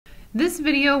This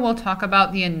video will talk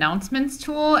about the announcements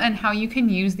tool and how you can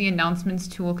use the announcements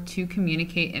tool to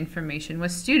communicate information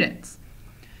with students.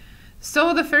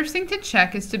 So the first thing to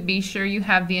check is to be sure you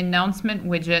have the announcement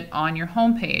widget on your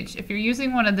homepage. If you're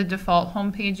using one of the default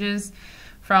homepages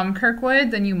from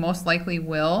Kirkwood, then you most likely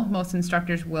will. Most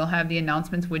instructors will have the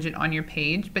announcements widget on your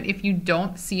page, but if you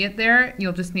don't see it there,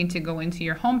 you'll just need to go into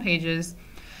your homepages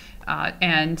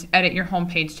and edit your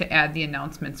homepage to add the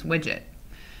announcements widget.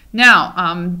 Now,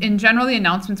 in general, the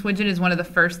announcements widget is one of the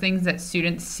first things that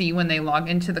students see when they log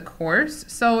into the course.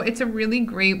 So it's a really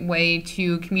great way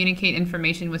to communicate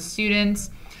information with students.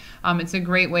 It's a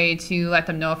great way to let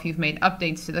them know if you've made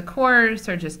updates to the course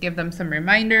or just give them some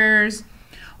reminders.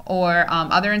 Or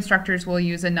other instructors will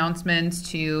use announcements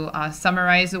to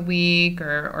summarize a week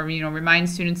or remind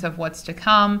students of what's to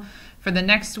come for the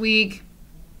next week.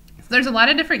 There's a lot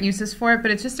of different uses for it,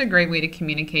 but it's just a great way to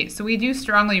communicate. So we do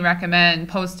strongly recommend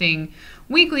posting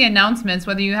weekly announcements,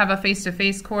 whether you have a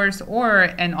face-to-face course or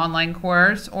an online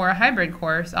course or a hybrid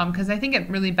course, because I think it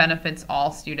really benefits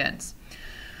all students.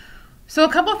 So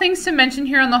a couple things to mention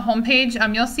here on the homepage.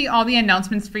 You'll see all the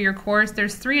announcements for your course.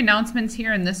 There's 3 announcements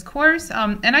here in this course,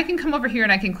 and I can come over here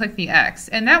and I can click the X,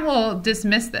 and that will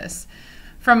dismiss this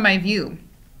from my view.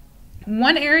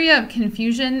 One area of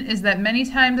confusion is that many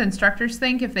times instructors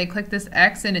think if they click this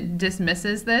X and it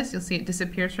dismisses this, you'll see it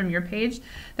disappears from your page,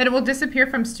 that it will disappear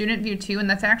from student view too, and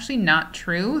that's actually not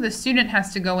true. The student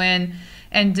has to go in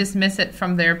and dismiss it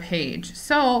from their page.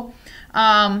 So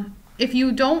if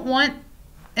you don't want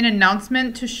an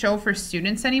announcement to show for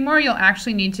students anymore, you'll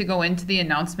actually need to go into the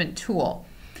announcement tool.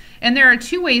 And there are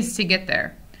 2 ways to get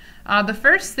there. The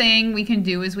first thing we can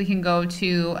do is we can go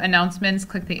to announcements,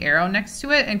 click the arrow next to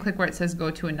it, and click where it says go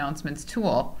to announcements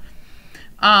tool.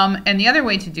 And the other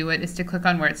way to do it is to click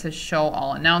on where it says show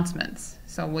all announcements.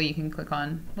 So we'll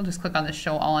just click on the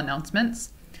show all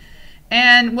announcements.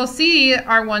 And we'll see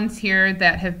our ones here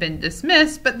that have been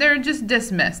dismissed, but they're just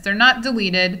dismissed. They're not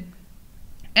deleted.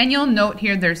 And you'll note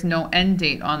here there's no end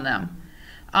date on them.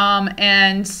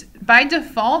 And by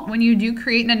default, when you do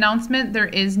create an announcement, there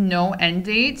is no end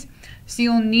date. So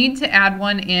you'll need to add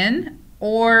one in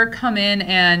or come in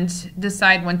and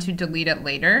decide when to delete it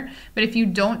later. But if you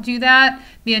don't do that,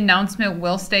 the announcement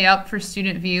will stay up for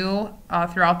student view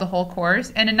throughout the whole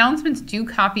course. And announcements do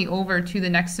copy over to the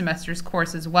next semester's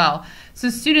course as well. So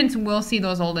students will see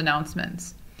those old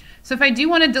announcements. So if I do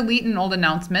want to delete an old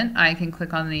announcement, I can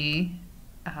click on the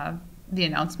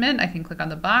announcement, I can click on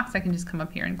the box, I can just come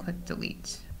up here and click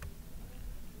delete.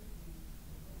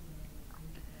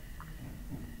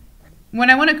 When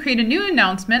I want to create a new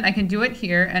announcement, I can do it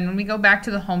here, and when we go back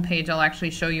to the home page, I'll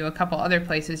actually show you a couple other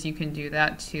places you can do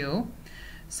that too.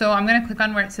 So I'm going to click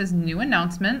on where it says new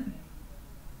announcement.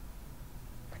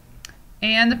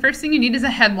 And the first thing you need is a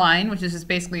headline, which is just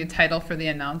basically a title for the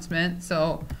announcement.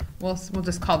 So we'll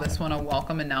just call this one a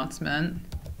welcome announcement.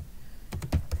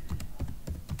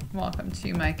 Welcome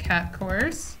to my CAT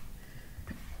course.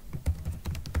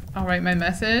 I'll write my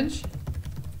message.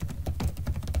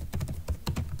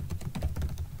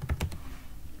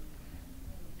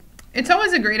 It's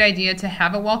always a great idea to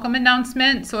have a welcome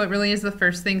announcement, so it really is the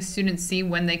first thing students see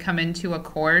when they come into a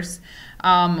course,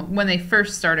 when they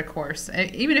first start a course.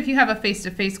 Even if you have a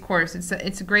face-to-face course,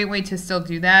 it's a great way to still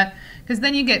do that, because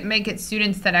then you make it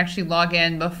students that actually log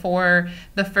in before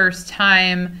the first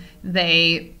time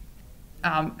they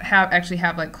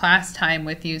have like class time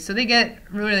with you, so they get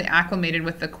really acclimated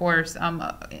with the course.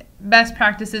 Best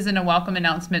practices in a welcome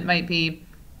announcement might be,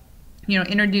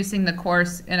 introducing the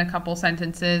course in a couple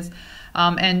sentences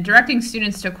and directing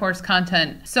students to course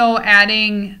content. So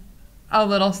adding a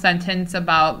little sentence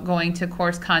about going to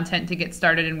course content to get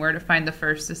started and where to find the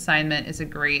first assignment is a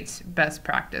great best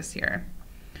practice here.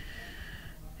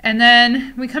 And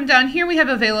then we come down here, we have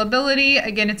availability.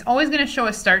 Again, it's always going to show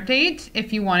a start date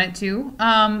if you want it to,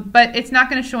 but it's not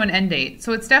going to show an end date.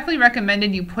 So it's definitely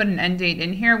recommended you put an end date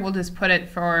in here. We'll just put it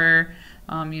for,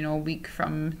 a week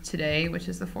from today, which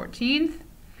is the 14th.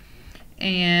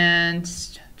 And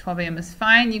 12 a.m. is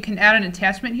fine. You can add an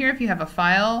attachment here if you have a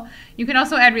file. You can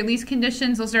also add release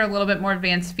conditions. Those are a little bit more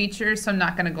advanced features, so I'm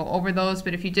not going to go over those.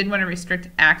 But if you did want to restrict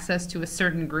access to a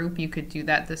certain group, you could do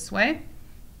that this way.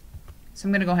 So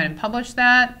I'm going to go ahead and publish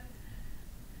that.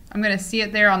 I'm going to see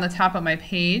it there on the top of my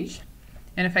page.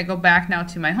 And if I go back now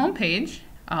to my home page,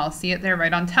 I'll see it there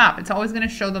right on top. It's always going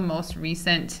to show the most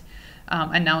recent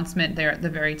announcement there at the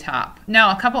very top.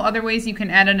 Now, a couple other ways you can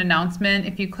add an announcement.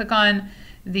 If you click on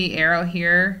the arrow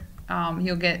here,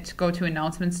 you'll go to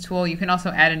announcements tool. You can also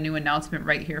add a new announcement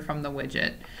right here from the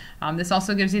widget. This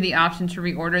also gives you the option to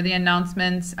reorder the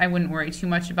announcements. I wouldn't worry too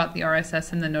much about the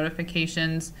RSS and the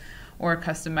notifications or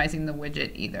customizing the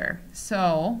widget either.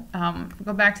 So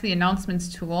go back to the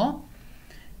announcements tool.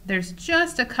 There's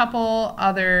just a couple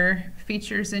other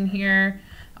features in here.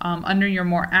 Under your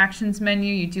More Actions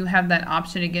menu, you do have that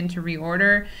option again to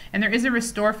reorder. And there is a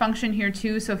restore function here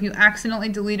too, so if you accidentally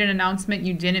delete an announcement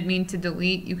you didn't mean to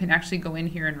delete, you can actually go in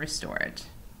here and restore it.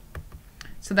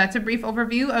 So that's a brief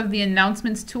overview of the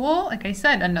announcements tool. Like I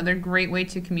said, another great way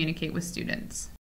to communicate with students.